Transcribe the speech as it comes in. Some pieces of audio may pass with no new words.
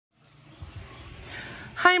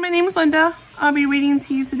Hi, my name is Linda. I'll be reading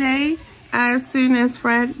to you today As Soon as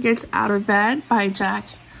Fred Gets Out of Bed by Jack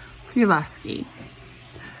Prelusky.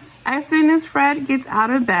 As soon as Fred gets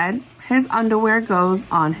out of bed, his underwear goes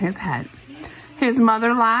on his head. His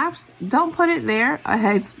mother laughs, "Don't put it there, a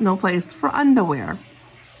head's no place for underwear."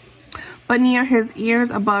 But near his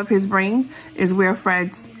ears above his brain is where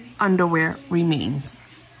Fred's underwear remains.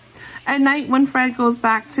 At night when Fred goes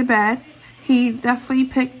back to bed, he deftly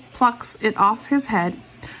plucks it off his head.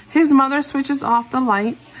 His mother switches off the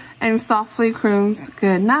light and softly croons,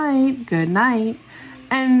 "Good night, good night."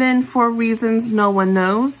 And then for reasons no one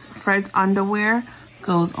knows, Fred's underwear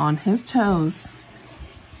goes on his toes.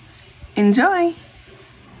 Enjoy!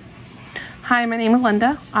 Hi, my name is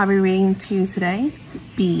Linda. I'll be reading to you today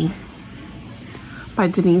Bee by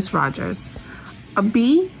Denise Rogers. A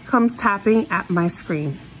bee comes tapping at my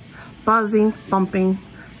screen, buzzing, bumping,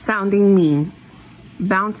 sounding mean,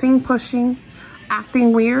 bouncing, pushing,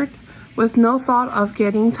 acting weird, with no thought of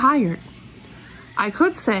getting tired. I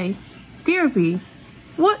could say, "Dear bee,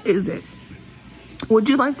 what is it? Would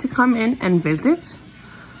you like to come in and visit?"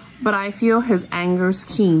 But I feel his anger's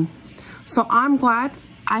keen, so I'm glad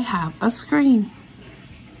I have a screen.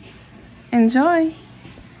 Enjoy!